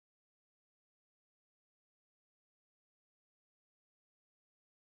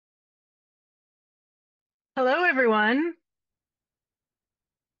Hello, everyone.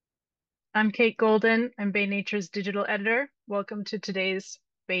 I'm Kate Golden. I'm Bay Nature's digital editor. Welcome to today's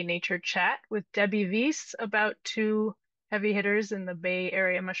Bay Nature chat with Debbie Viess about two heavy hitters in the Bay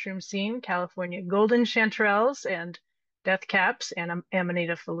Area mushroom scene, California golden chanterelles and death caps and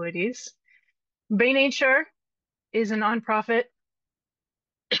Amanita phalloides. Bay Nature is a nonprofit,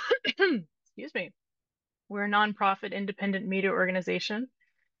 excuse me, we're a nonprofit independent media organization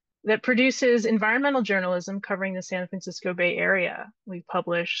that produces environmental journalism covering the San Francisco Bay Area. We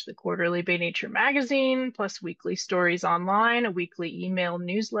publish the quarterly Bay Nature magazine, plus weekly stories online, a weekly email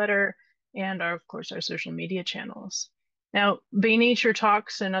newsletter, and of course, our social media channels. Now, Bay Nature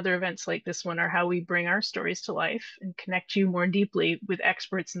Talks and other events like this one are how we bring our stories to life and connect you more deeply with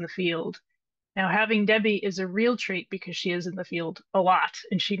experts in the field. Now, having Debbie is a real treat because she is in the field a lot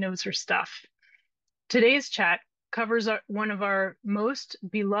and she knows her stuff. Today's chat covers one of our most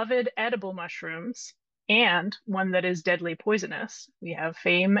beloved edible mushrooms and one that is deadly poisonous. We have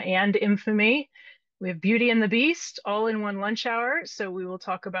fame and infamy. We have Beauty and the Beast all in one lunch hour. So we will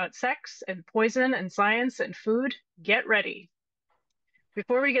talk about sex and poison and science and food. Get ready.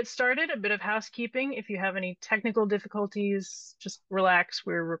 Before we get started, a bit of housekeeping. If you have any technical difficulties, just relax.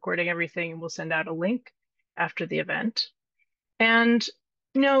 We're recording everything and we'll send out a link after the event. And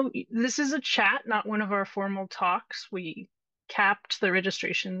this is a chat, not one of our formal talks. We capped the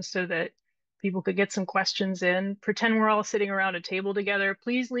registration so that people could get some questions in. Pretend we're all sitting around a table together.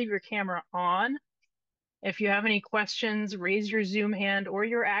 Please leave your camera on. If you have any questions, raise your Zoom hand or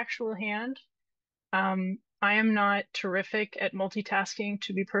your actual hand. I am not terrific at multitasking,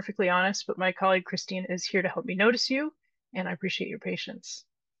 to be perfectly honest, but my colleague Christine is here to help me notice you, and I appreciate your patience.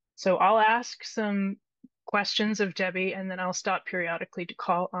 So I'll ask some questions of Debbie, and then I'll stop periodically to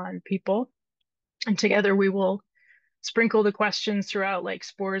call on people. And together we will sprinkle the questions throughout like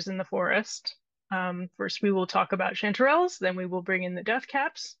spores in the forest. First, we will talk about chanterelles, then we will bring in the death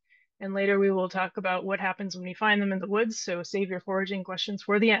caps, and later we will talk about what happens when we find them in the woods. So save your foraging questions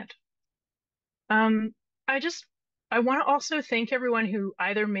for the end. Um, I just I want to also thank everyone who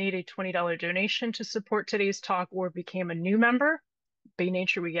either made a $20 donation to support today's talk or became a new member. Bay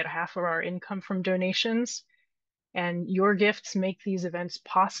Nature, we get half of our income from donations, and your gifts make these events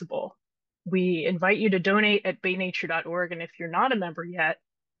possible. We invite you to donate at baynature.org, and if you're not a member yet,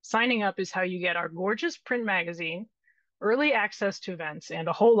 signing up is how you get our gorgeous print magazine, early access to events, and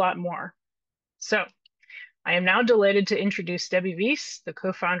a whole lot more. So I am now delighted to introduce Debbie Viess, the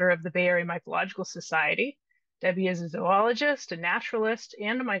co-founder of the Bay Area Mycological Society. Debbie is a zoologist, a naturalist,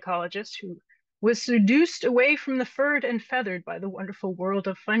 and a mycologist who was seduced away from the furred and feathered by the wonderful world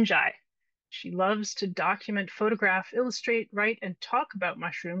of fungi. She loves to document, photograph, illustrate, write, and talk about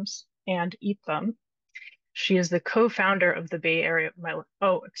mushrooms and eat them. She is the co-founder of the Bay Area.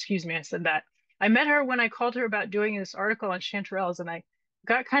 Oh, excuse me, I said that. I met her when I called her about doing this article on chanterelles, and I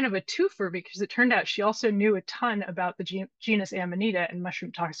got kind of a twofer because it turned out she also knew a ton about the genus Amanita and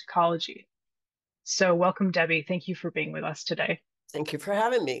mushroom toxicology. So welcome, Debbie. Thank you for being with us today. Thank you for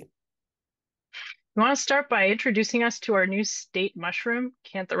having me. You want to start by introducing us to our new state mushroom,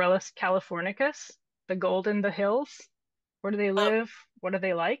 Cantharellus californicus, the gold in the hills? Where do they live? What are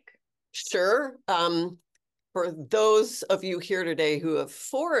they like? Sure. For those of you here today who have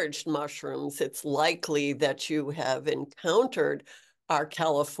foraged mushrooms, it's likely that you have encountered our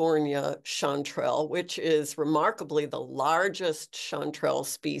California chanterelle, which is remarkably the largest chanterelle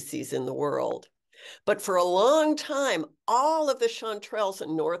species in the world. But for a long time, all of the chanterelles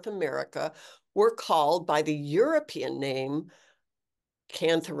in North America were called by the European name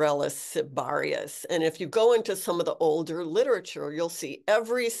Cantharellus cibarius. And if you go into some of the older literature, you'll see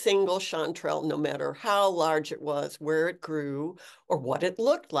every single chanterelle, no matter how large it was, where it grew, or what it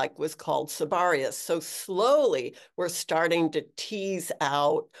looked like, was called cibarius. So slowly, we're starting to tease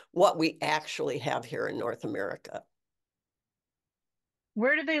out what we actually have here in North America.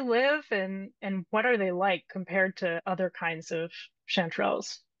 Where do they live and what are they like compared to other kinds of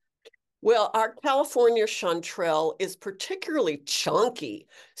chanterelles? Well, our California chanterelle is particularly chunky.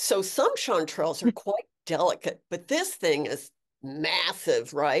 So some chanterelles are quite delicate, but this thing is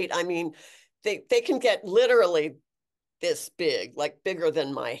massive, right? I mean, they can get literally this big, like bigger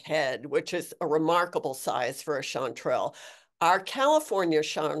than my head, which is a remarkable size for a chanterelle. Our California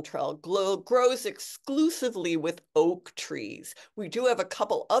chanterelle grows exclusively with oak trees. We do have a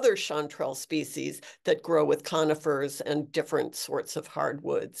couple other chanterelle species that grow with conifers and different sorts of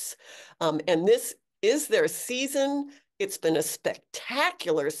hardwoods. And this is their season. It's been a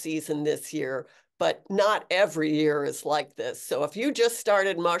spectacular season this year, but not every year is like this. So if you just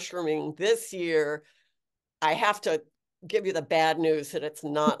started mushrooming this year, I have to give you the bad news that it's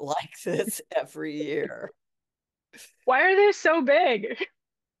not like this every year. Why are they so big?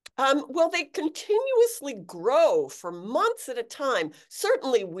 Well, they continuously grow for months at a time,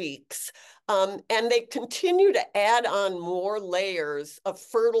 certainly weeks, and they continue to add on more layers of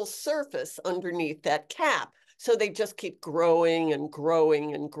fertile surface underneath that cap. So they just keep growing and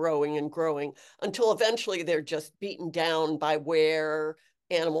growing and growing and growing until eventually they're just beaten down by wear,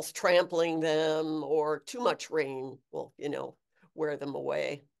 animals trampling them, or too much rain will, wear them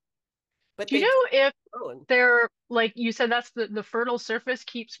away. But Do you they keep know if growing. they're like you said, that's the fertile surface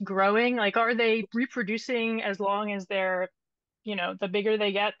keeps growing? Like, are they reproducing as long as they're, the bigger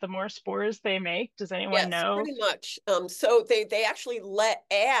they get, the more spores they make? Does anyone Yes, know? pretty much. So they actually let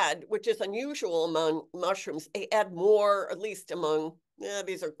add, which is unusual among mushrooms. They add more, at least among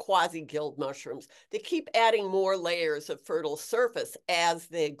these are quasi-gilled mushrooms. They keep adding more layers of fertile surface as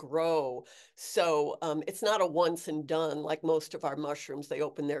they grow. So it's not a once and done like most of our mushrooms. They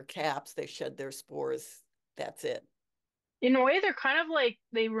open their caps, they shed their spores. That's it. In a way, they're kind of like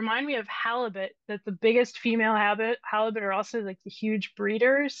they remind me of halibut, that the biggest female halibut are also like the huge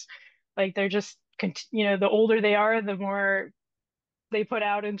breeders. Like they're just, the older they are, the more they put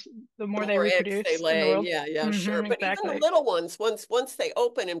out and the The more they more eggs they reproduce in the lay, world. yeah, yeah, sure. But even the Exactly. little ones, once they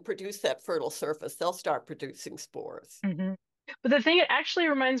open and produce that fertile surface, they'll start producing spores. hmm But the thing it actually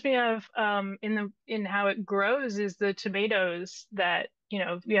reminds me of, in how it grows, is the tomatoes that, you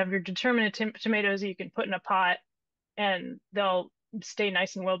have your determinate tomatoes that you can put in a pot and they'll stay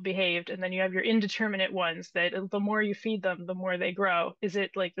nice and well behaved. And then you have your indeterminate ones that the more you feed them, the more they grow. Is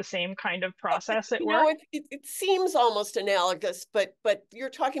it like the same kind of process at work? It seems almost analogous, but you're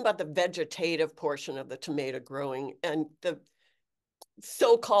talking about the vegetative portion of the tomato growing, and the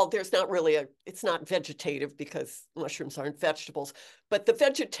so-called, there's not really it's not vegetative because mushrooms aren't vegetables, but the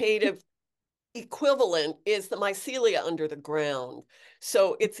vegetative equivalent is the mycelia under the ground.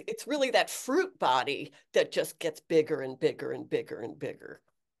 So it's really that fruit body that just gets bigger and bigger and bigger and bigger.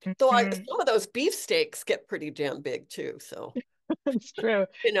 Though Mhm. some of those beefsteaks get pretty damn big too. So, It's true.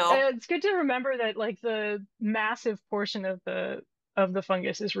 you know, It's good to remember that like the massive portion of the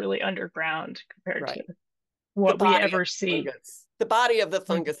fungus is really underground compared to right. The what we body of ever the see. fungus. The body of the Mhm.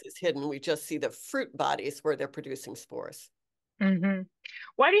 fungus is hidden. We just see the fruit bodies where they're producing spores. hmm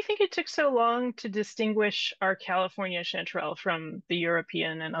Why do you think it took so long to distinguish our California chanterelle from the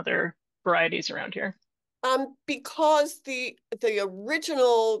European and other varieties around here? Because the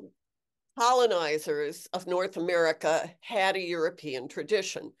original colonizers of North America had a European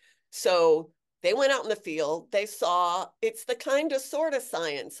tradition. So they went out in the field, they saw it's the kind of sort of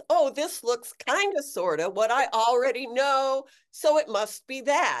science. Oh, this looks kind of sort of what I already know, so it must be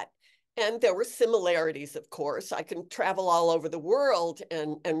that. And there were similarities, of course. I can travel all over the world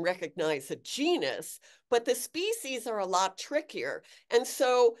and recognize a genus, but the species are a lot trickier. And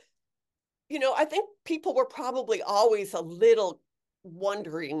so I think people were probably always a little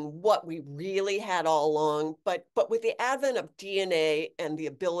wondering what we really had all along, but with the advent of DNA and the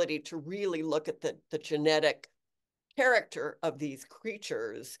ability to really look at the genetic character of these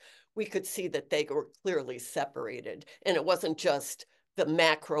creatures, we could see that they were clearly separated. And it wasn't just the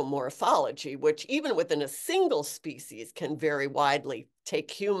macromorphology, which even within a single species can vary widely. Take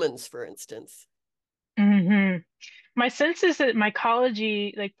humans, for instance. hmm My sense is that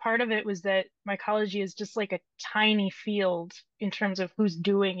mycology, like part of it was that mycology is just like a tiny field in terms of who's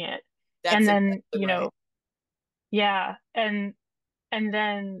doing it. That's And then, exactly right. yeah, and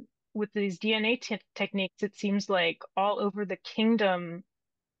then with these DNA techniques, it seems like all over the kingdom,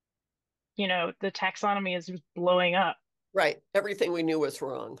 the taxonomy is just blowing up. Right. Everything we knew was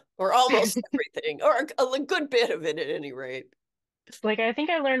wrong, or almost everything, or a good bit of it at any rate. Like I think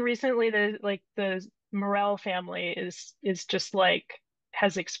I learned recently that like the Morel family is just like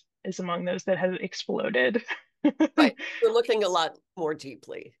is among those that have exploded. Right. We're looking a lot more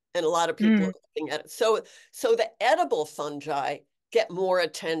deeply, and a lot of people Mm, are looking at it. So the edible fungi get more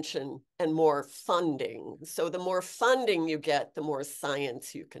attention and more funding. So the more funding you get, the more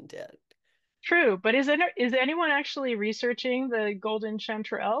science you can do. true, but is anyone actually researching the golden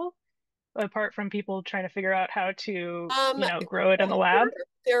chanterelle apart from people trying to figure out how to, Um, grow it in the there, lab?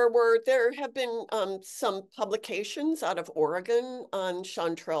 there have been some publications out of Oregon on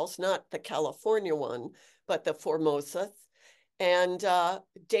chanterelles, not the California one, but the Formosa. And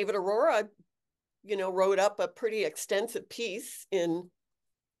David Aurora, wrote up a pretty extensive piece in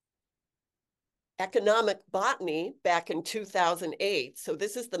Economic Botany back in 2008. So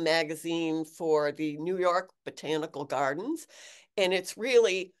this is the magazine for the New York Botanical Gardens. And it's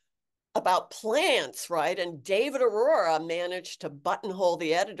really about plants, right? And David Aurora managed to buttonhole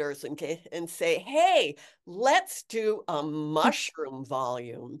the editors and say, hey, let's do a mushroom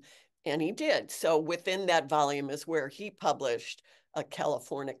volume. And he did. So within that volume is where he published a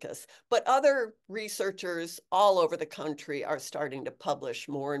californicus. But other researchers all over the country are starting to publish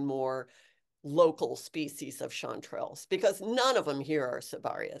more and more local species of chanterelles because none of them here are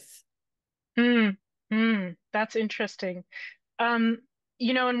Savarius. Mm, that's interesting. Um,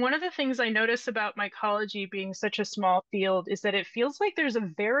 and one of the things I notice about mycology being such a small field is that it feels like there's a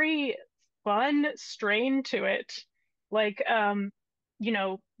very fun strain to it. Like,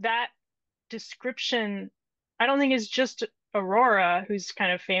 that description, I don't think is just Aurora, who's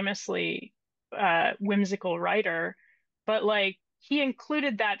kind of famously whimsical writer, but like he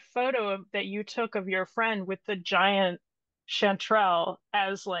included that that you took of your friend with the giant chanterelle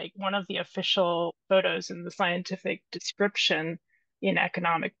as like one of the official photos in the scientific description in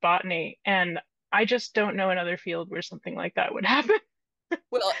economic botany. And I just don't know another field where something like that would happen.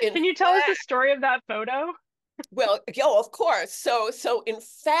 Well, in Can you tell us the story of that photo? Well, of course. So in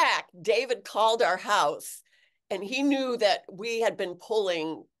fact, David called our house and he knew that we had been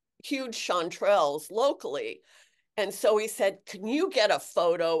pulling huge chanterelles locally. And so he said, can you get a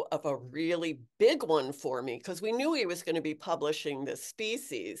photo of a really big one for me? Because we knew he was going to be publishing this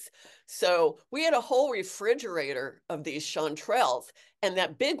species. So we had a whole refrigerator of these chanterelles. And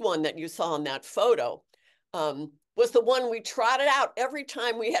that big one that you saw in that photo, was the one we trotted out every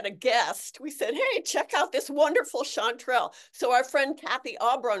time we had a guest. We said, hey, check out this wonderful chanterelle. So our friend Kathy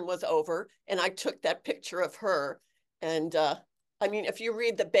Aubrun was over and I took that picture of her. And I mean, if you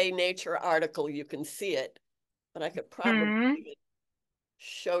read the Bay Nature article, you can see it, but I could probably Hmm.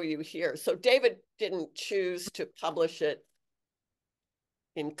 show you here. So David didn't choose to publish it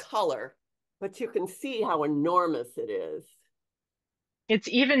in color, but you can see how enormous it is. It's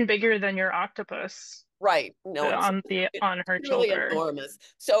even bigger than your octopus Right. No, it's on her really shoulder. enormous.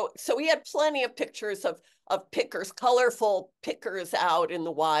 So we had plenty of pictures of pickers, colorful pickers out in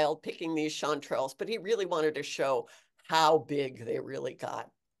the wild picking these chanterelles, but he really wanted to show how big they really got.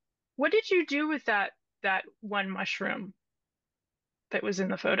 What did you do with that one mushroom that was in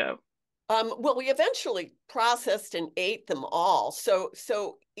the photo? Well, we eventually processed and ate them all. So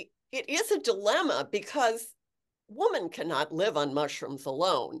it is a dilemma because woman cannot live on mushrooms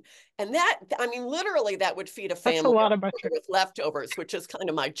alone. And that, I mean, literally, that would feed a That's a family lot of mushrooms. with leftovers, which is kind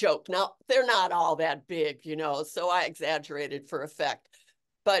of my joke. Now, they're not all that big, so I exaggerated for effect.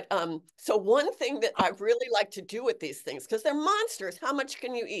 But so one thing that I really like to do with these things, because they're monsters, how much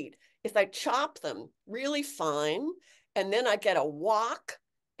can you eat? Is I chop them really fine, and then I get a wok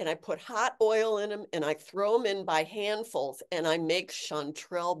and I put hot oil in them and I throw them in by handfuls and I make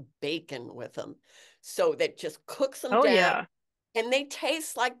chanterelle bacon with them. So that just cooks them Oh down yeah. and they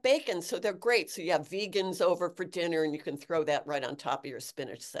taste like bacon. So they're great. So you have vegans over for dinner and you can throw that right on top of your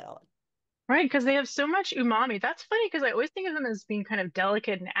spinach salad. Right, because they have so much umami. That's funny because I always think of them as being kind of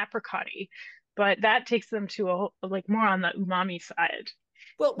delicate and apricot-y, but that takes them to like more on the umami side,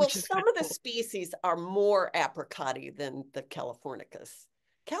 Well, which is kind some of of the cool. species are more apricot-y than the Californicus.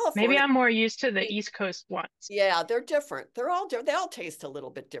 Maybe California, I'm more used to the East Coast ones. yeah, they're different. They all taste a little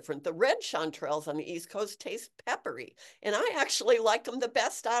bit different. The red chanterelles on the East Coast taste peppery, and I actually like them the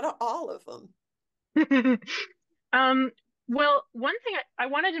best out of all of them. Um, well, one thing I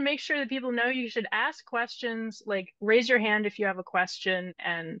wanted to make sure that people know you should ask questions, like raise your hand if you have a question,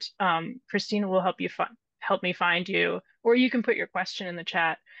 and Christina will help me find you, or you can put your question in the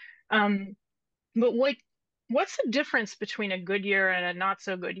chat. Um, but what's the difference between a good year and a not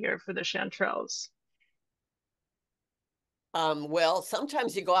so good year for the chanterelles? Well,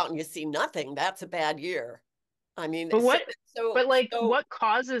 sometimes you go out and you see nothing. That's a bad year. I mean, But what, so, but like, so, what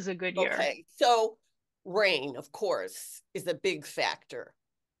causes a good year? okay. So rain, of course, is a big factor,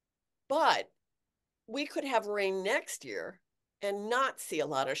 but we could have rain next year and not see a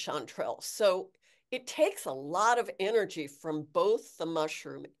lot of chanterelles. So it takes a lot of energy from both the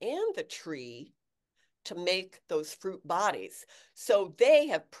mushroom and the tree to make those fruit bodies. So they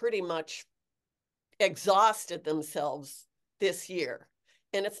have pretty much exhausted themselves this year.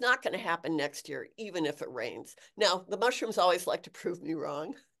 And it's not going to happen next year, even if it rains. Now, the mushrooms always like to prove me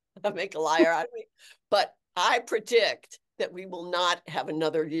wrong. I make a liar out of me. But I predict that we will not have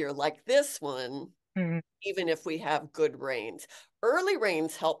another year like this one, Hmm. even if we have good rains. Early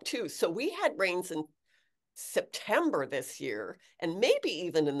rains help too. So we had rains in September this year, and maybe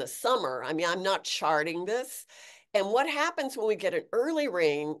even in the summer. I mean, I'm not charting this. And what happens when we get an early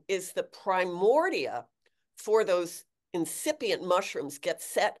rain is the primordia for those incipient mushrooms get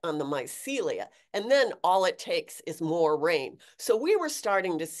set on the mycelia. And then all it takes is more rain. So we were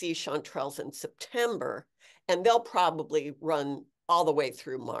starting to see chanterelles in September, and they'll probably run all the way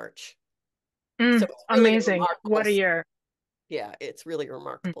through March. So it's really a Amazing. remarkable, What a year. yeah, it's really a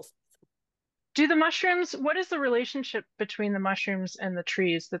remarkable. Do the mushrooms, what is the relationship between the mushrooms and the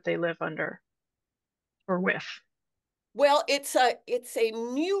trees that they live under or with? Well, it's a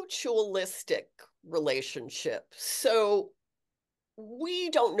mutualistic relationship. So we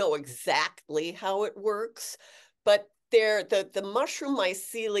don't know exactly how it works, but the mushroom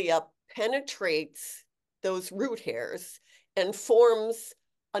mycelia penetrates those root hairs and forms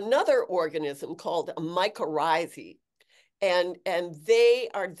another organism called a mycorrhizae. And they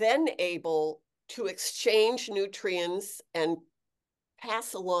are then able to exchange nutrients and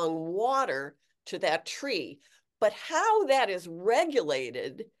pass along water to that tree. But how that is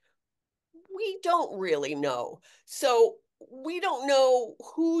regulated, we don't really know. So we don't know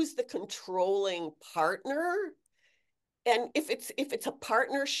who's the controlling partner. And if it's a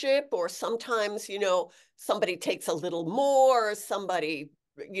partnership, or sometimes, somebody takes a little more, somebody,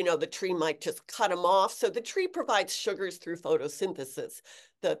 the tree might just cut them off. So the tree provides sugars through photosynthesis.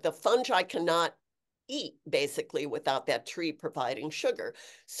 The fungi cannot eat basically without that tree providing sugar.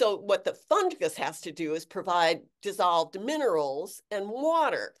 So what the fungus has to do is provide dissolved minerals and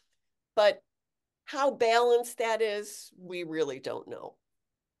water. But how balanced that is, we really don't know.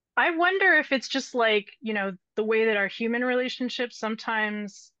 I wonder if it's just like, the way that our human relationships,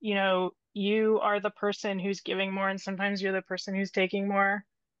 sometimes, you are the person who's giving more and sometimes you're the person who's taking more.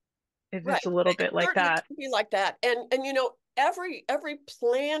 If Right. it's a little It bit like certainly that. can be like that. And every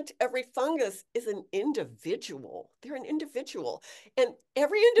plant, every fungus is an individual. They're an individual. And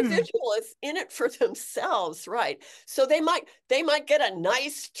every Hmm. individual is in it for themselves, right? So they might get a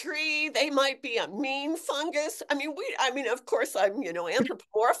nice tree, they might be a mean fungus. I mean, of course I'm,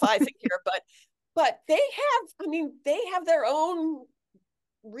 anthropomorphizing here, but they have their own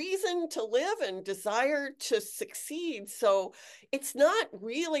reason to live and desire to succeed. So it's not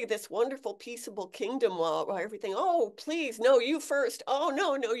really this wonderful, peaceable kingdom where everything, oh, please, no, you first. Oh,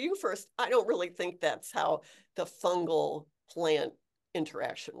 no, no, you first. I don't really think that's how the fungal plant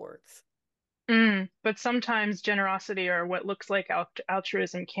interaction works. But sometimes generosity or what looks like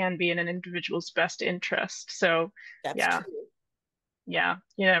altruism can be in an individual's best interest. So, That's yeah, true. yeah,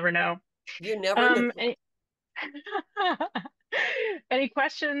 you never know. You never know. Any, any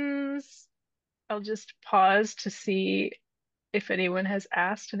questions? I'll just pause to see if anyone has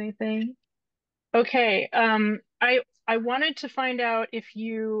asked anything. Okay, I wanted to find out if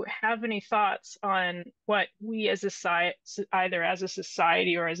you have any thoughts on what we as a society, either as a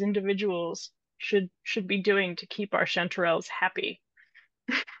society or as individuals, should be doing to keep our chanterelles happy.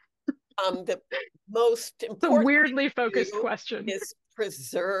 The most It's a important thing weirdly to focused do question. is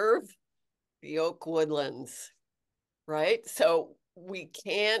preserve the oak woodlands, right? So we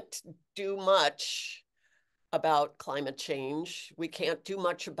can't do much about climate change. We can't do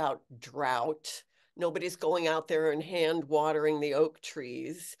much about drought. Nobody's going out there and hand watering the oak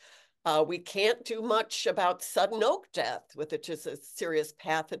trees. We can't do much about sudden oak death, which is a serious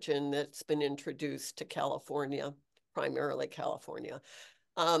pathogen that's been introduced to California, primarily California.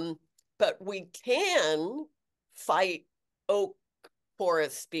 Um, but we can fight oak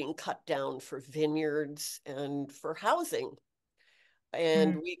forests being cut down for vineyards and for housing.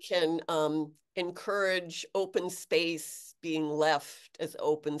 And Mm, we can encourage open space being left as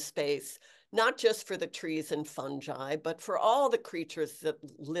open space, not just for the trees and fungi, but for all the creatures that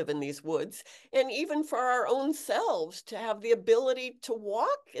live in these woods, and even for our own selves to have the ability to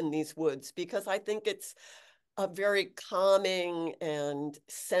walk in these woods, because I think it's a very calming and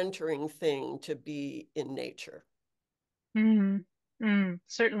centering thing to be in nature. mm,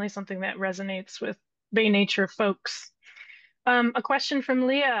 Certainly something that resonates with Bay Nature folks. A question from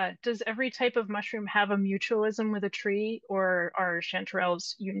Leah. Does every type of mushroom have a mutualism with a tree, or are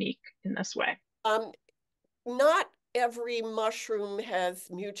chanterelles unique in this way? Um, Not every mushroom has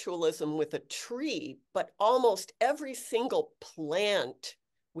mutualism with a tree, but almost every single plant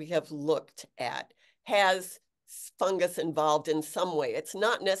we have looked at has fungus involved in some way. It's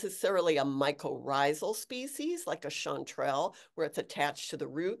not necessarily a mycorrhizal species like a chanterelle where it's attached to the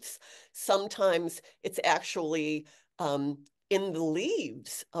roots. Sometimes it's actually in the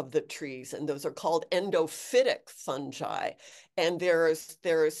leaves of the trees, and those are called endophytic fungi. And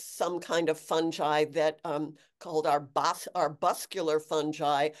there's some kind of fungi that called arbuscular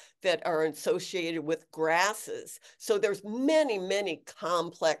fungi that are associated with grasses. So there's many, many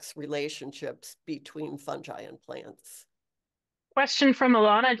complex relationships between fungi and plants. Question from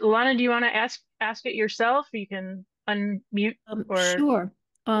Alana. Alana, do you want to ask it yourself? You can unmute or Sure.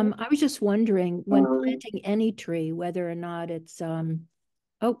 I was just wondering when planting any tree, whether or not it's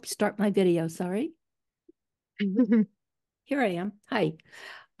oh, start my video, sorry. Here I am. Hi.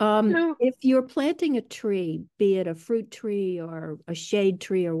 no. If you're planting a tree, be it a fruit tree or a shade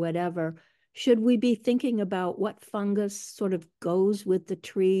tree or whatever, should we be thinking about what fungus sort of goes with the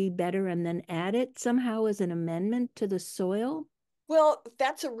tree better and then add it somehow as an amendment to the soil? Well,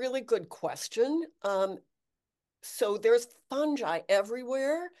 that's a really good question. So there's fungi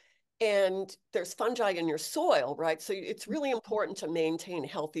everywhere, and there's fungi in your soil, right? So it's really important to maintain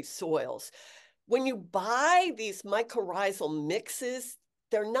healthy soils. When you buy these mycorrhizal mixes,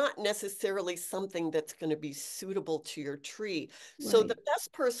 they're not necessarily something that's going to be suitable to your tree. So Right. the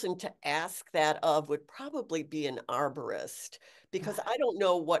best person to ask that of would probably be an arborist, because I don't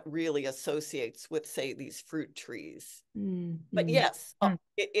know what really associates with, say, these fruit trees. But yes,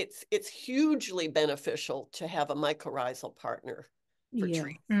 it's hugely beneficial to have a mycorrhizal partner for Yeah.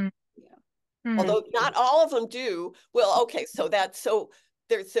 trees. Yeah. Although not all of them do. Well, okay, so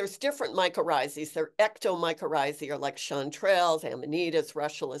there's different mycorrhizes. They're ectomycorrhizae, or like chanterelles, amanitas,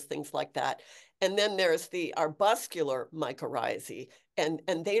 russulas, things like that. And then there's the arbuscular mycorrhizae, and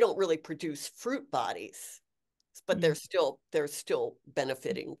they don't really produce fruit bodies, but they're still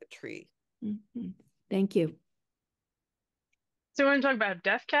benefiting the tree. Thank you. So when we talk about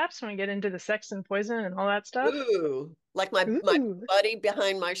death caps, when we get into the sex and poison and all that stuff. Ooh, like my buddy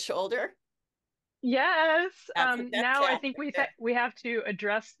behind my shoulder. Yes. That's a death Now I cap think right there. we have to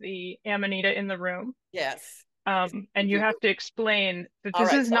address the Amanita in the room. Yes. And you have to explain that All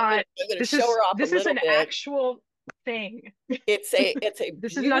this right, is so I'm not gonna show her off a this is little an bit. actual thing. It's a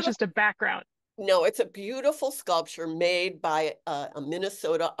This is not just a background. No, it's a beautiful sculpture made by a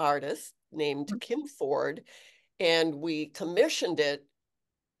Minnesota artist named Kim Ford, and we commissioned it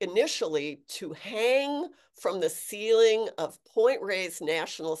initially to hang from the ceiling of Point Reyes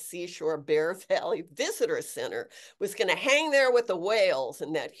National Seashore Bear Valley Visitor Center. It was going to hang there with the whales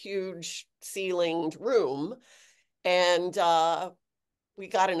in that huge ceilinged room. And we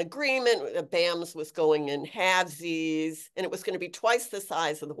got an agreement. BAMS was going in halvesies, and it was going to be twice the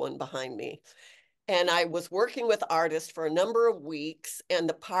size of the one behind me. And I was working with artists for a number of weeks, and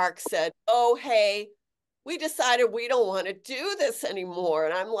the park said, oh, hey, we decided we don't want to do this anymore.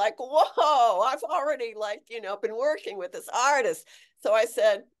 And I'm like, whoa, I've already been working with this artist. So I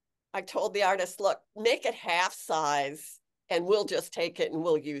told the artist, look, make it half size and we'll just take it and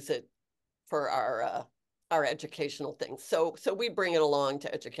we'll use it for our educational things. So we bring it along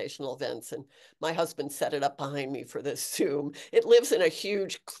to educational events, and my husband set it up behind me for this Zoom. It lives in a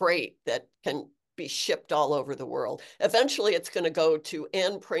huge crate that can be shipped all over the world. Eventually it's going to go to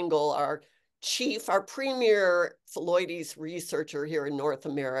Ann Pringle, our premier phalloides researcher here in North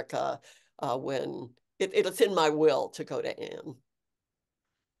America, when it's in my will to go to Ann.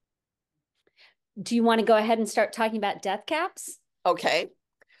 Do you want to go ahead and start talking about death caps? Okay.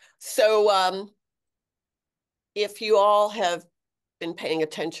 So if you all have been paying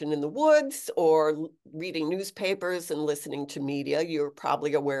attention in the woods or reading newspapers and listening to media, you're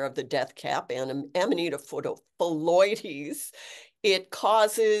probably aware of the death cap, Amanita phalloides. It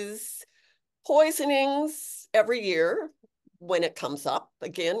causes poisonings every year when it comes up.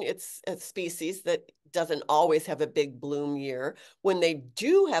 Again, it's a species that doesn't always have a big bloom year. When they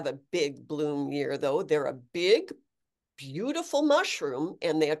do have a big bloom year, though, they're a big, beautiful mushroom,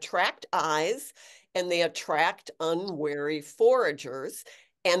 and they attract eyes and they attract unwary foragers.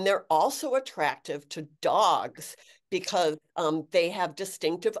 And they're also attractive to dogs because they have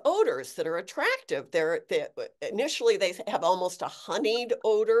distinctive odors that are attractive. Initially, they have almost a honeyed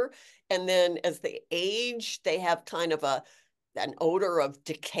odor. And then as they age, they have kind of an odor of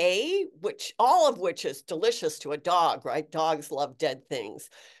decay, all of which is delicious to a dog, right? Dogs love dead things.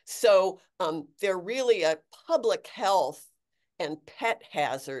 So they're really a public health and pet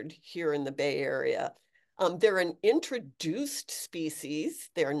hazard here in the Bay Area. They're an introduced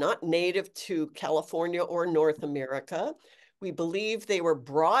species. They're not native to California or North America. We believe they were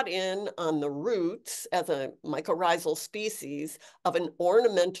brought in on the roots as a mycorrhizal species of an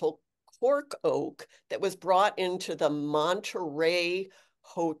ornamental cork oak that was brought into the Monterey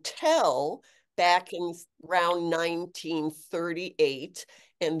Hotel back in around 1938.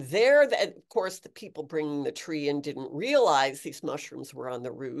 And there, of course, the people bringing the tree in didn't realize these mushrooms were on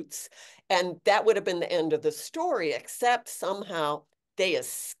the roots. And that would have been the end of the story, except somehow they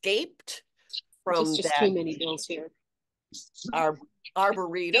escaped from just that too many bills here.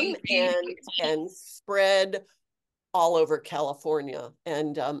 arboretum and spread all over California.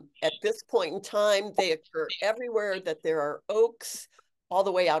 And at this point in time, they occur everywhere that there are oaks, all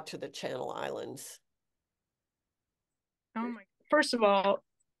the way out to the Channel Islands. Oh my! First of all,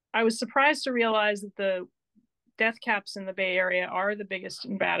 I was surprised to realize that the death caps in the Bay Area are the biggest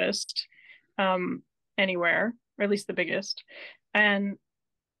and baddest anywhere, or at least the biggest. And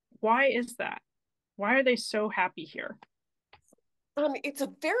why is that? Why are they so happy here? It's a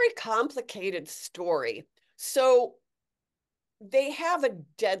very complicated story. So they have a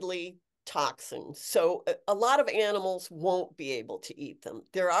deadly toxin. So a lot of animals won't be able to eat them.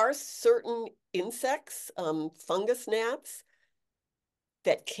 There are certain insects, fungus gnats,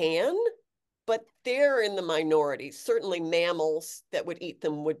 that can, but they're in the minority. Certainly mammals that would eat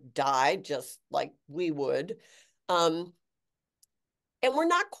them would die just like we would. And we're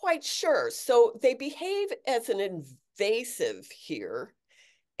not quite sure. So they behave as an invasive here.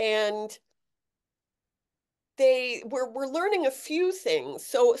 And we're learning a few things.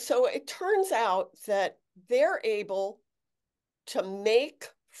 So it turns out that they're able to make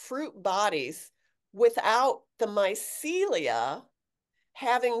fruit bodies without the mycelia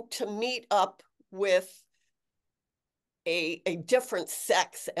having to meet up with a different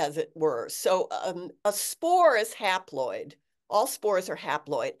sex, as it were. So a spore is haploid. All spores are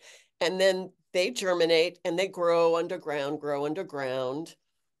haploid. And then they germinate and they grow underground.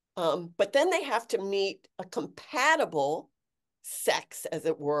 But then they have to meet a compatible sex, as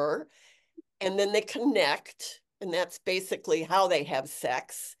it were. And then they connect. And that's basically how they have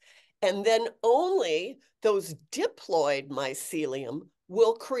sex. And then only those diploid mycelium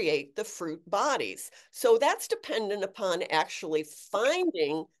will create the fruit bodies. So that's dependent upon actually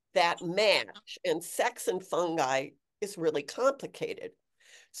finding that match. And sex and fungi is really complicated.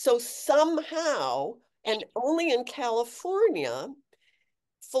 So somehow, and only in California,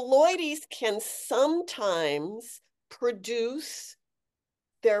 phalloides can sometimes produce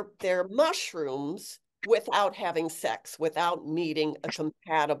their mushrooms without having sex, without meeting a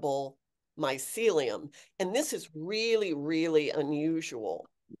compatible mycelium. And this is really, really unusual.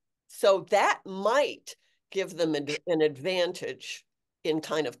 So that might give them an advantage in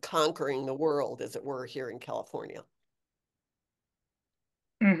kind of conquering the world, as it were, here in California.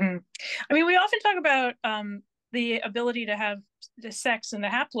 Mm-hmm. I mean, we often talk about the ability to have the sex in the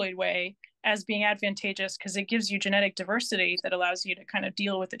haploid way as being advantageous because it gives you genetic diversity that allows you to kind of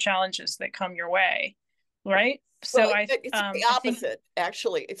deal with the challenges that come your way, right? So well, it's the opposite,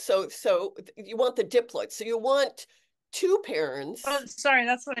 actually. So you want the diploid. So you want two parents. Oh, sorry,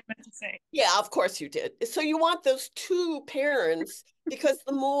 that's what I meant to say. Yeah, of course you did. So you want those two parents because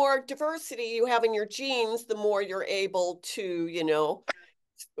the more diversity you have in your genes, the more you're able to,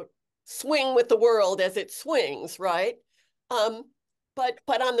 swing with the world as it swings, right? But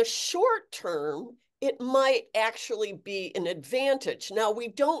on the short term, it might actually be an advantage. Now, we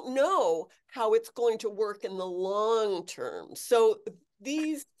don't know how it's going to work in the long term. So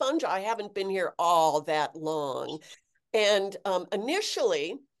these fungi haven't been here all that long. And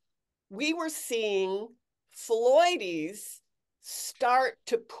initially, we were seeing phalloides start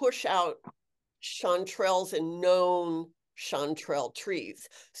to push out chanterelles and known chanterelle trees.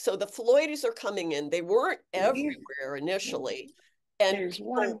 So the phalloides are coming in. They weren't everywhere initially. And there's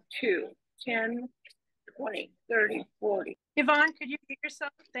 1, 2, 10, 20, 30, 40. Yvonne, could you mute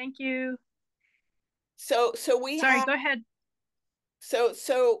yourself? Thank you. So we Sorry, go ahead.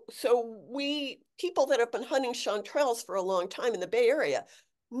 So we, people that have been hunting chanterelles for a long time in the Bay Area,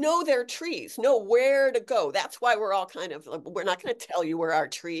 know their trees, know where to go. That's why we're all kind of, we're not going to tell you where our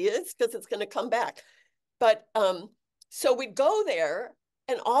tree is because it's going to come back. But so we'd go there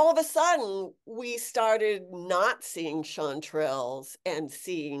and all of a sudden we started not seeing chanterelles and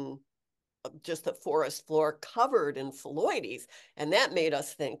seeing just the forest floor covered in phalloides. And that made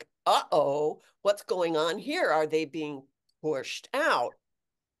us think, uh-oh, what's going on here? Are they being pushed out?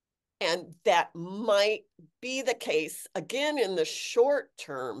 And that might be the case again in the short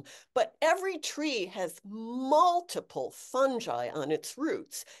term, but every tree has multiple fungi on its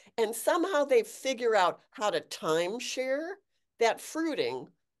roots. And somehow they figure out how to timeshare that fruiting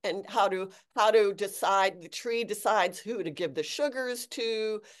and how to decide, the tree decides who to give the sugars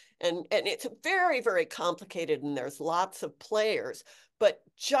to. And it's very, very complicated and there's lots of players. But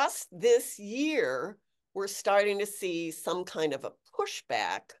just this year, we're starting to see some kind of a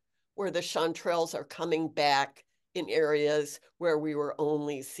pushback where the chanterelles are coming back in areas where we were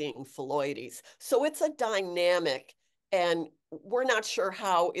only seeing phalloides. So it's a dynamic and we're not sure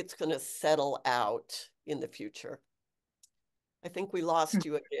how it's going to settle out in the future. I think we lost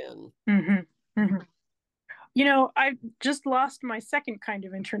you again. Mm-hmm. Mm-hmm. I just lost my second kind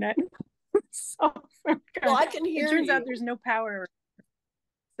of internet. So well, I can hear you. It turns out there's no power.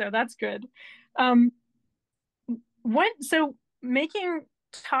 So that's good. So making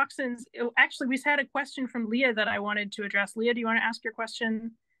toxins, actually, we had a question from Leah that I wanted to address. Leah, do you want to ask your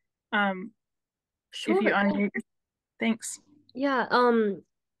question? Sure. If you unmute. Thanks. Yeah,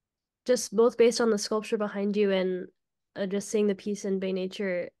 just both based on the sculpture behind you and just seeing the piece in Bay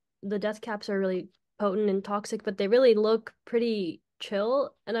Nature, the death caps are really potent and toxic, but they really look pretty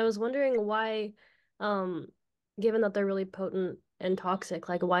chill. And I was wondering why, given that they're really potent and toxic,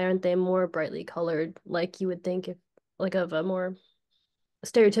 like why aren't they more brightly colored like you would think if like of a more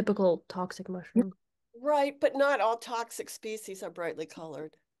stereotypical toxic mushroom? Right, but not all toxic species are brightly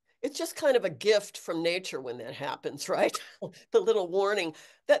colored. It's just kind of a gift from nature when that happens, right? The little warning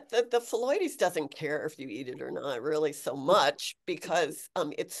that the phalloides doesn't care if you eat it or not really so much because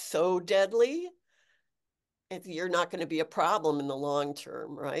it's so deadly. You're not going to be a problem in the long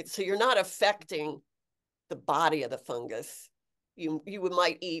term, right? So you're not affecting the body of the fungus. You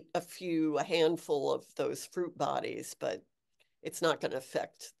might eat a handful of those fruit bodies, but it's not going to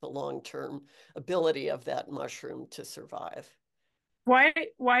affect the long-term ability of that mushroom to survive. Why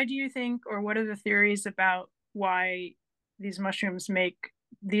do you think, or what are the theories about why these mushrooms make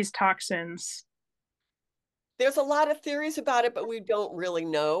these toxins? There's a lot of theories about it, but we don't really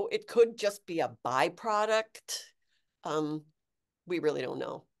know. It could just be a byproduct. We really don't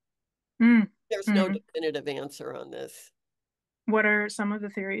know. There's no definitive answer on this. What are some of the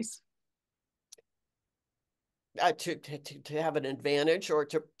theories? To have an advantage or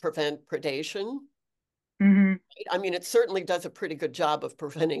to prevent predation. I mean, it certainly does a pretty good job of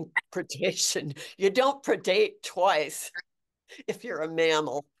preventing predation. You don't predate twice if you're a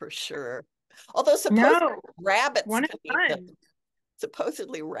mammal, for sure. Although supposedly rabbits can eat them.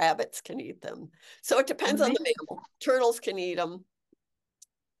 Supposedly rabbits can eat them. So it depends on the mammal. Turtles can eat them.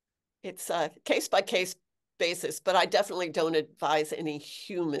 It's a case-by-case basis, but I definitely don't advise any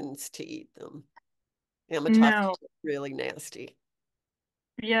humans to eat them. Amatoxins are really nasty.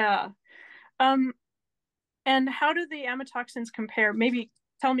 Yeah. And how do the amatoxins compare? Maybe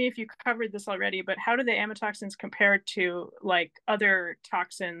tell me if you covered this already, but how do the amatoxins compare to like other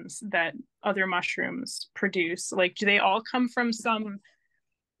toxins that other mushrooms produce? Like, do they all come from some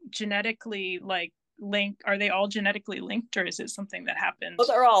genetically like linked? Are they all genetically linked, or is it something that happened?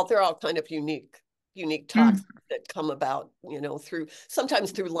 Well, they're all kind of unique toxins that come about, sometimes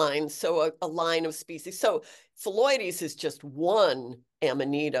through lines. So a line of species. So phalloides is just one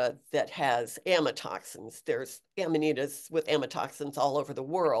Amanita that has amatoxins. There's Amanitas with amatoxins all over the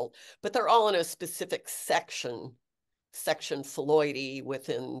world, but they're all in a specific section phalloide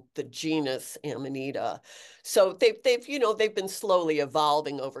within the genus Amanita. So they've been slowly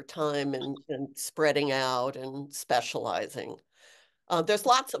evolving over time and spreading out and specializing. There's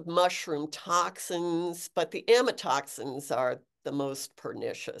lots of mushroom toxins, but the amatoxins are the most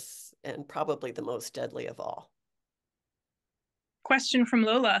pernicious and probably the most deadly of all. Question from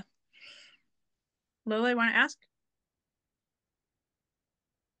Lola. Lola, you want to ask?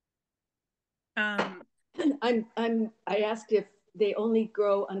 I asked if they only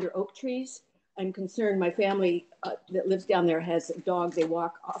grow under oak trees. I'm concerned. My family that lives down there has a dog. They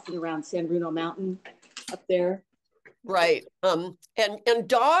walk often around San Bruno Mountain up there. Right. And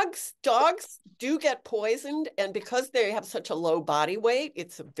dogs do get poisoned, and because they have such a low body weight,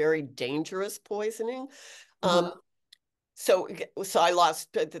 it's a very dangerous poisoning. So I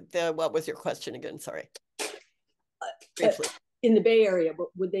lost what was your question again? Sorry. Briefly. In the Bay Area,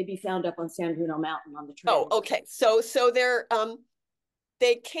 would they be found up on San Bruno Mountain on the trail? Oh, okay. So they're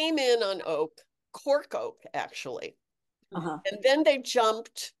they came in on cork oak actually, and then they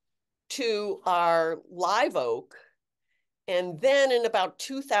jumped to our live oak. And then in about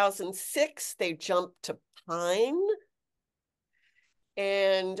 2006, they jumped to pine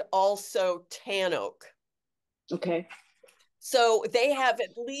and also tan oak. Okay. So they have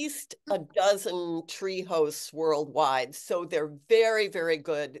at least a dozen tree hosts worldwide. So they're very, very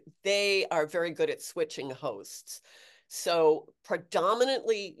good. They are very good at switching hosts. So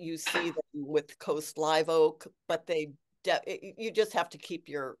predominantly you see them with coast live oak, but you just have to keep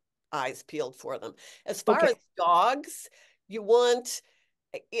your eyes peeled for them. As far as dogs,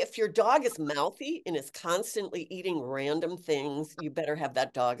 if your dog is mouthy and is constantly eating random things, you better have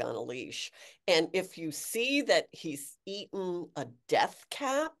that dog on a leash. And if you see that he's eaten a death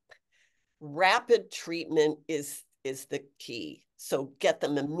cap, rapid treatment is the key. So get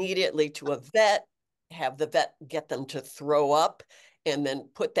them immediately to a vet, have the vet get them to throw up, and then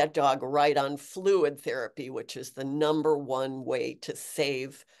put that dog right on fluid therapy, which is the #1 way to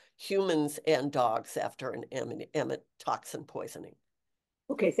save humans and dogs after an amatoxin poisoning.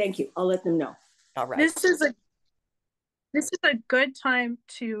 Okay, thank you. I'll let them know. All right. This is a good time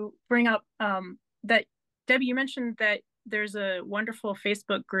to bring up that Debbie, you mentioned that there's a wonderful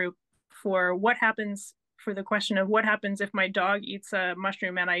Facebook group for the question of what happens if my dog eats a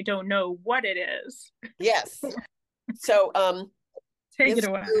mushroom and I don't know what it is. Yes. So take it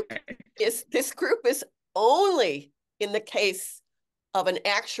away. This group is only in the case of an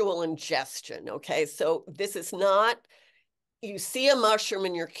actual ingestion, okay? So this is not, you see a mushroom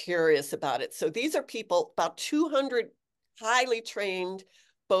and you're curious about it. So these are people, about 200 highly trained,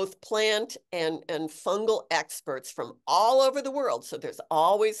 both plant and fungal experts from all over the world. So there's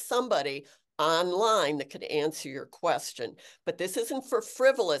always somebody online that can answer your question. But this isn't for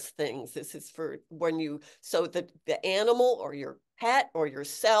frivolous things. This is for when you, so the animal or your pet or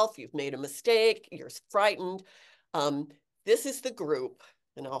yourself, you've made a mistake, you're frightened. This is the group,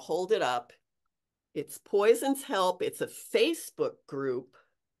 and I'll hold it up. It's Poisons Help. It's a Facebook group.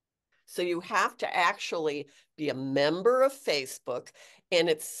 So you have to actually be a member of Facebook, and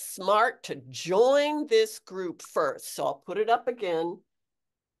it's smart to join this group first. So I'll put it up again.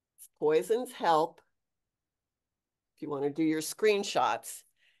 It's Poisons Help. If you want to do your screenshots,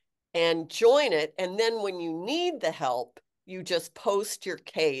 and join it. And then when you need the help, you just post your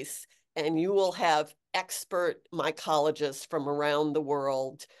case, and you will have expert mycologists from around the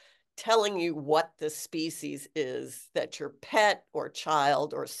world telling you what the species is that your pet or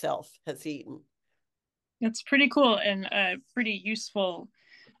child or self has eaten. That's pretty cool and pretty useful.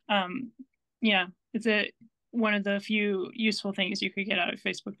 Yeah, it's one of the few useful things you could get out of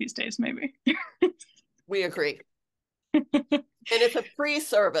Facebook these days, maybe. We agree. And it's a free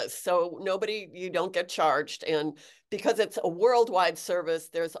service, so you don't get charged. And because it's a worldwide service,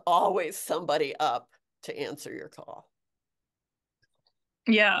 there's always somebody up to answer your call.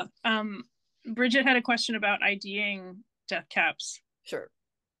 Yeah. Bridget had a question about IDing death caps. Sure.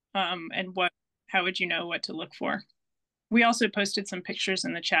 And how would you know what to look for? We also posted some pictures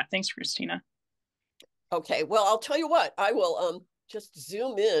in the chat. Thanks, Christina. Okay, well, I'll tell you what, I will just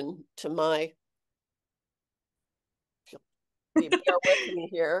zoom in to my, bear with me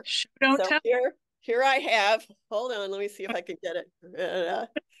here. Don't so tell. Here I have, hold on, let me see if I can get it.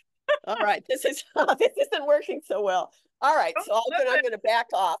 All right, this isn't working so well. All right, so I'm going to back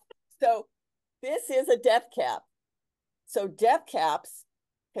off. So this is a death cap. So death caps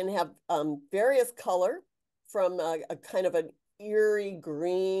can have various color, from a kind of an eerie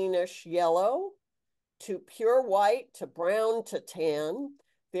greenish yellow to pure white to brown to tan.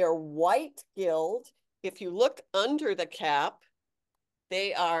 They're white-gilled. If you look under the cap,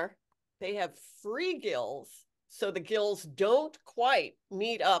 they have free gills. So the gills don't quite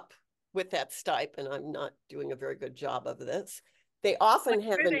meet up with that stipe, and I'm not doing a very good job of this. They often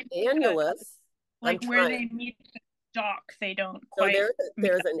have an annulus. Like where they meet the stalk, they don't quite. So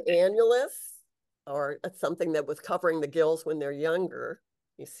there's an annulus, or something that was covering the gills when they're younger.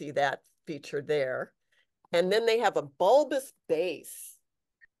 You see that featured there. And then they have a bulbous base,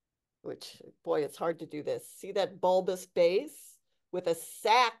 which, boy, it's hard to do this. See that bulbous base with a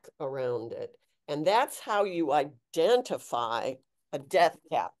sac around it? And that's how you identify a death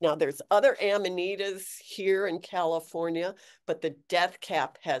cap. Now, there's other Amanitas here in California, but the death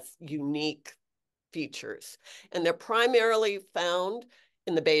cap has unique features. And they're primarily found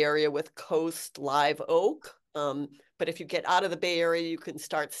in the Bay Area with coast live oak. But if you get out of the Bay Area, you can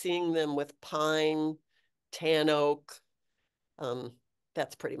start seeing them with pine, tan oak.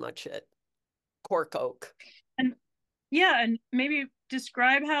 That's pretty much it. Cork oak. And yeah, and maybe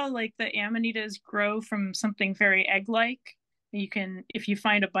describe how like the Amanitas grow from something very egg-like. You can, if you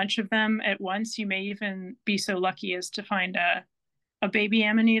find a bunch of them at once, you may even be so lucky as to find a baby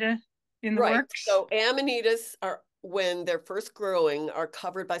Amanita in the works. So Amanitas are, when they're first growing, are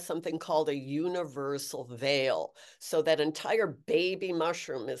covered by something called a universal veil. So that entire baby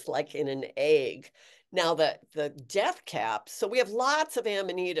mushroom is like in an egg. Now the death caps, so we have lots of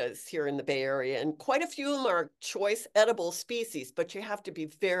Amanitas here in the Bay Area, and quite a few of them are choice edible species, but you have to be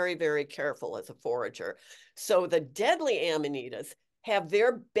very, very careful as a forager. So the deadly Amanitas have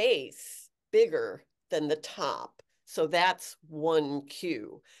their base bigger than the top. So that's one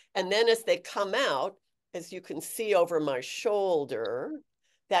cue. And then as they come out, as you can see over my shoulder,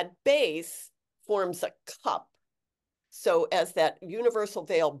 that base forms a cup. So as that universal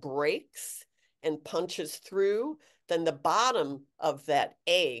veil breaks and punches through, then the bottom of that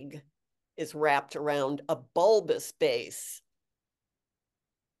egg is wrapped around a bulbous base.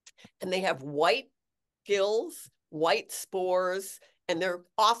 And they have white gills, white spores, and they're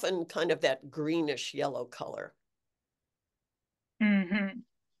often kind of that greenish yellow color. Mm-hmm.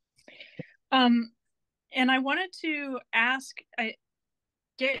 And I wanted to ask,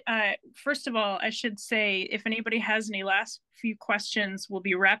 first of all, I should say, if anybody has any last few questions, we'll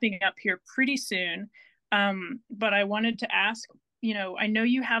be wrapping up here pretty soon. But I wanted to ask, I know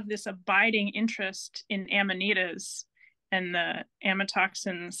you have this abiding interest in Amanitas and the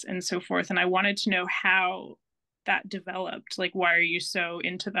amatoxins and so forth, and I wanted to know how that developed. Like, why are you so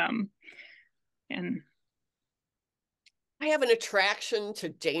into them? And have an attraction to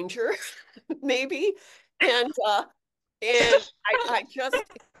danger, maybe. And I just,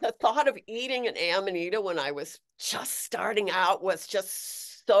 the thought of eating an Amanita when I was just starting out was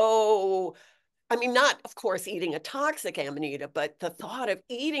just so, I mean, not, of course, eating a toxic Amanita, but the thought of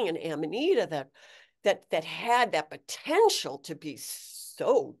eating an Amanita that had that potential to be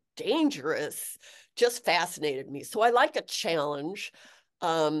so dangerous just fascinated me. So I like a challenge.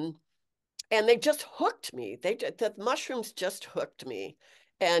 And they just hooked me. The mushrooms just hooked me.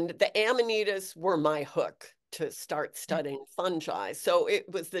 And the Amanitas were my hook to start studying fungi. So it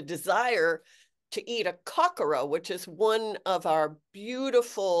was the desire to eat a cocora, which is one of our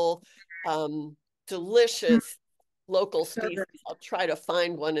beautiful, delicious local species. I'll try to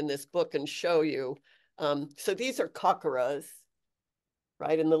find one in this book and show you. So these are cocoras,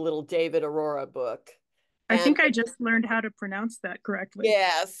 right, in the little David Aurora book. I think I just learned how to pronounce that correctly.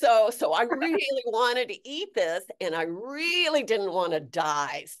 Yeah, so I really wanted to eat this, and I really didn't want to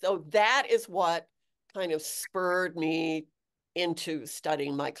die. So that is what kind of spurred me into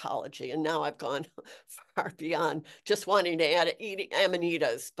studying mycology. And now I've gone far beyond just wanting to eat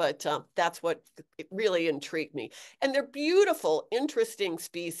Amanitas, but that's what really intrigued me. And they're beautiful, interesting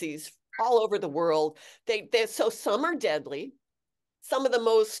species all over the world. So some are deadly. Some of the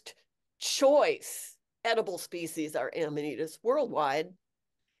most choice edible species are Amanitas worldwide,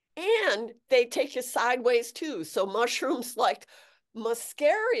 and they take you sideways too. So mushrooms like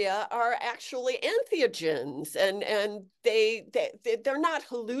muscaria are actually entheogens, and they're not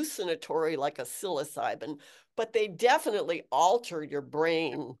hallucinatory like a psilocybin, but they definitely alter your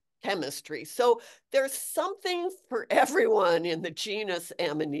brain chemistry. So there's something for everyone in the genus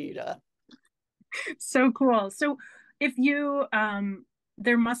Amanita. So cool. So if you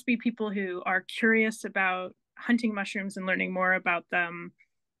there must be people who are curious about hunting mushrooms and learning more about them.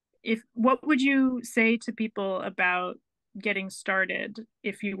 What would you say to people about getting started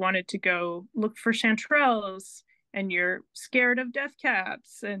if you wanted to go look for chanterelles and you're scared of death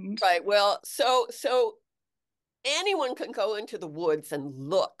caps? And right, well, so anyone can go into the woods and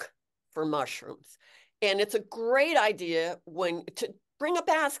look for mushrooms, and it's a great idea to bring a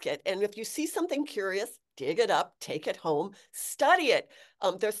basket, and if you see something curious, dig it up, take it home, study it.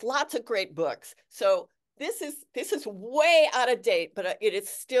 There's lots of great books. So this is way out of date, but it is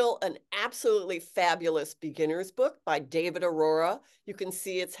still an absolutely fabulous beginner's book by David Aurora. You can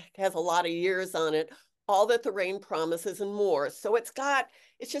see it has a lot of years on it, All That the Rain Promises and More. So it's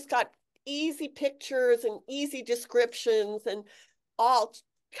just got easy pictures and easy descriptions, and all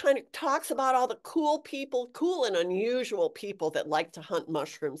kind of talks about all the cool and unusual people that like to hunt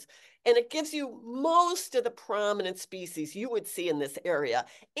mushrooms. And it gives you most of the prominent species you would see in this area.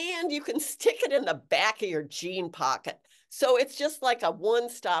 And you can stick it in the back of your jean pocket. So it's just like a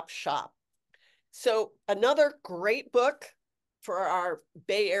one-stop shop. So another great book for our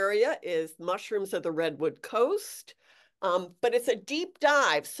Bay Area is Mushrooms of the Redwood Coast. But it's a deep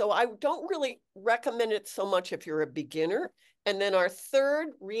dive, so I don't really recommend it so much if you're a beginner. And then our third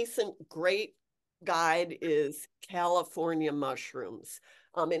recent great guide is California mushrooms.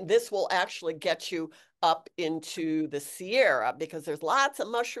 And this will actually get you up into the Sierra because there's lots of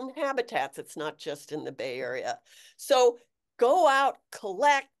mushroom habitats. It's not just in the Bay Area. So go out,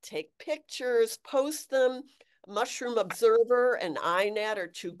 collect, take pictures, post them. Mushroom Observer and iNet are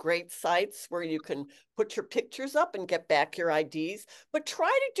two great sites where you can put your pictures up and get back your IDs, but try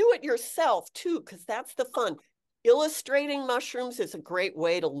to do it yourself too, because that's the fun. Illustrating mushrooms is a great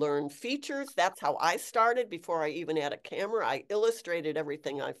way to learn features. That's how I started before I even had a camera. I illustrated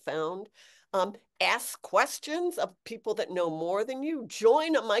everything I found. Ask questions of people that know more than you.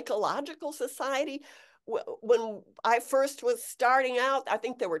 Join a mycological society. When I first was starting out, I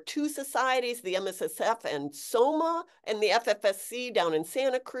think there were two societies, the MSSF and SOMA, and the FFSC down in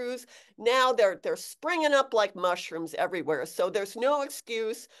Santa Cruz. Now they're springing up like mushrooms everywhere. So there's no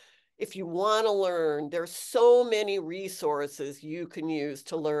excuse. If you want to learn, there's so many resources you can use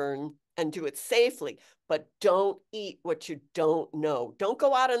to learn and do it safely, but don't eat what you don't know. Don't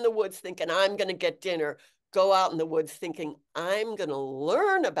go out in the woods thinking, I'm going to get dinner. Go out in the woods thinking, I'm going to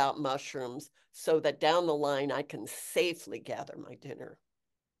learn about mushrooms so that down the line I can safely gather my dinner.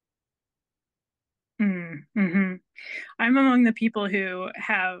 Mm-hmm. I'm among the people who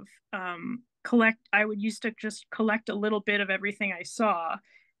have I would used to just collect a little bit of everything I saw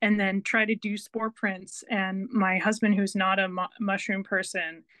and then try to do spore prints. And my husband, who's not a mushroom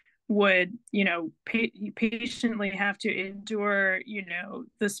person, would, patiently have to endure,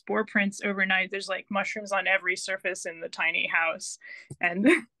 the spore prints overnight. There's like mushrooms on every surface in the tiny house, and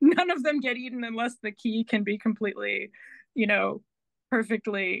none of them get eaten unless the key can be completely,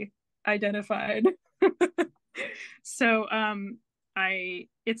 perfectly identified. So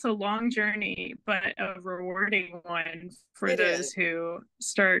it's a long journey, but a rewarding one for It those is. who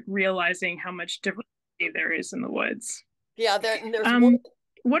start realizing how much diversity there is in the woods. Yeah, there's one.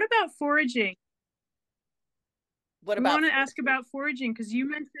 What about foraging? What We about want to foraging? ask about foraging because you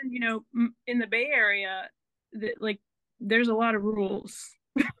mentioned, in the Bay Area that like there's a lot of rules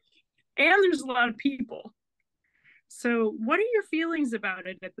and there's a lot of people. So what are your feelings about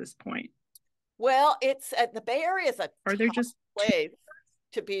it at this point? Well, it's at the Bay Area is a Are there tough just place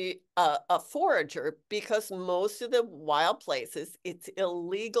to be a forager because most of the wild places, it's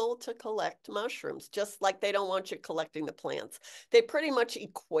illegal to collect mushrooms, just like they don't want you collecting the plants. They pretty much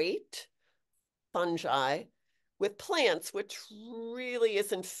equate fungi with plants, which really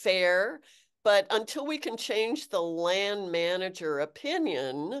isn't fair. But until we can change the land manager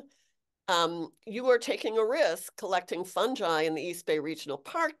opinion, you are taking a risk collecting fungi in the East Bay Regional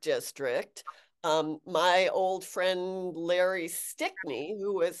Park District. My old friend Larry Stickney,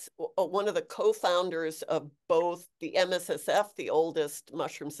 who was one of the co-founders of both the MSSF, the oldest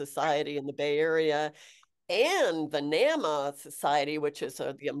mushroom society in the Bay Area, and the NAMA Society, which is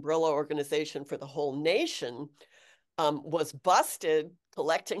the umbrella organization for the whole nation, was busted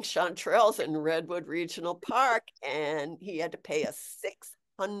collecting chanterelles in Redwood Regional Park, and he had to pay a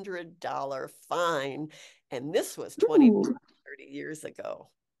 $600 fine. And this was 20, 30 years ago.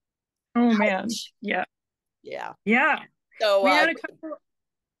 Oh man. Yeah. Yeah. Yeah. So we had a couple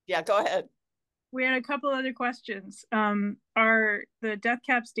yeah, go ahead. We had a couple other questions. Are the death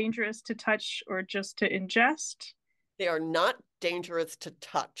caps dangerous to touch or just to ingest? They are not dangerous to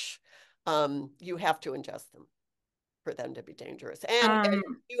touch. You have to ingest them for them to be dangerous. And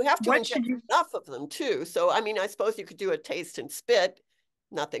you have to ingest enough of them too. So, I mean, I suppose you could do a taste and spit,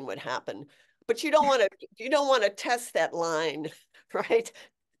 nothing would happen. But you don't want to test that line, right?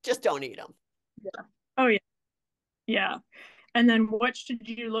 Just don't eat them. Yeah. Oh yeah. Yeah. And then what should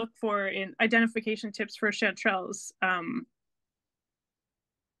you look for in identification tips for chanterelles?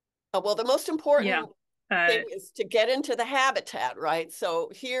 Well, the most important thing is to get into the habitat, right?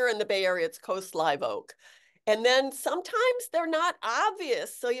 So here in the Bay Area, it's coast live oak. And then sometimes they're not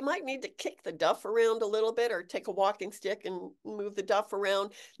obvious. So you might need to kick the duff around a little bit or take a walking stick and move the duff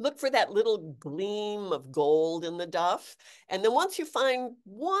around. Look for that little gleam of gold in the duff. And then once you find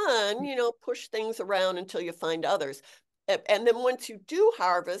one, push things around until you find others. And then once you do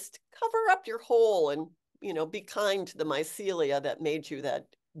harvest, cover up your hole and, be kind to the mycelia that made you that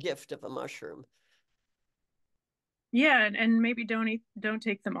gift of a mushroom. Yeah, and maybe don't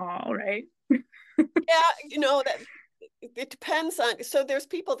take them all, right? Yeah, that it depends on, so there's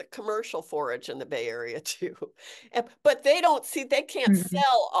people that commercial forage in the Bay Area too, but they can't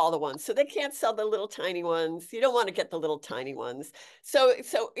sell all the ones, so they can't sell the little tiny ones. You don't want to get the little tiny ones. So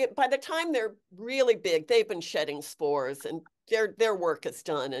by the time they're really big, they've been shedding spores and their work is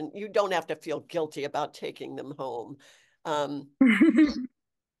done, and you don't have to feel guilty about taking them home.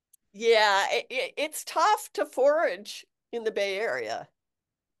 Yeah, it's tough to forage in the Bay Area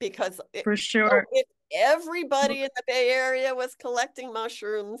because for sure, if everybody in the Bay Area was collecting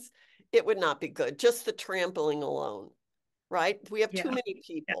mushrooms, it would not be good. Just the trampling alone, right? We have too many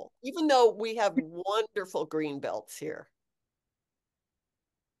people, even though we have wonderful green belts here.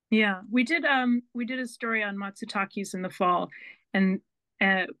 Yeah, we did a story on matsutakis in the fall, and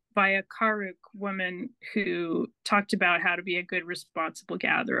by a Karuk woman who talked about how to be a good responsible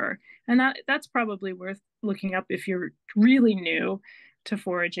gatherer, and that's probably worth looking up if you're really new to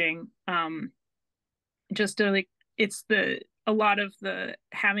foraging. Just to it's a lot of the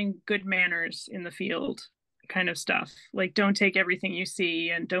having good manners in the field kind of stuff. Like, don't take everything you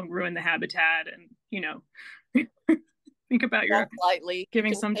see and don't ruin the habitat, and think about your lightly.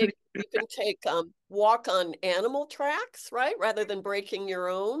 Giving some to you can take walk on animal tracks, right, rather than breaking your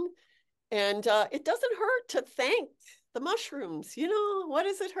own. And it doesn't hurt to thank the mushrooms. What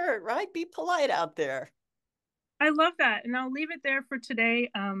does it hurt, right? Be polite out there. I love that, and I'll leave it there for today.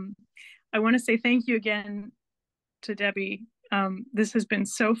 I want to say thank you again to Debbie. This has been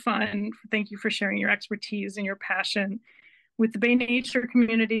so fun. Thank you for sharing your expertise and your passion with the Bay Nature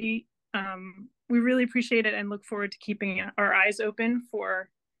community. We really appreciate it and look forward to keeping our eyes open for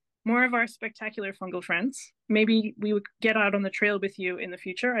more of our spectacular fungal friends. Maybe we would get out on the trail with you in the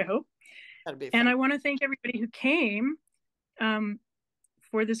future, I hope. That'd be fun. And I want to thank everybody who came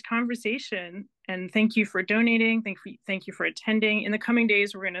for this conversation. And thank you for donating. Thank you for attending. In the coming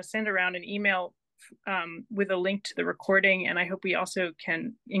days, we're going to send around an email with a link to the recording. And I hope we also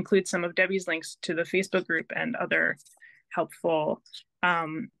can include some of Debbie's links to the Facebook group and other helpful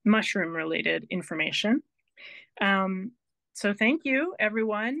mushroom related information. So thank you,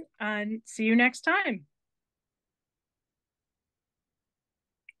 everyone, and see you next time.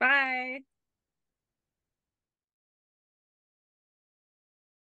 Bye.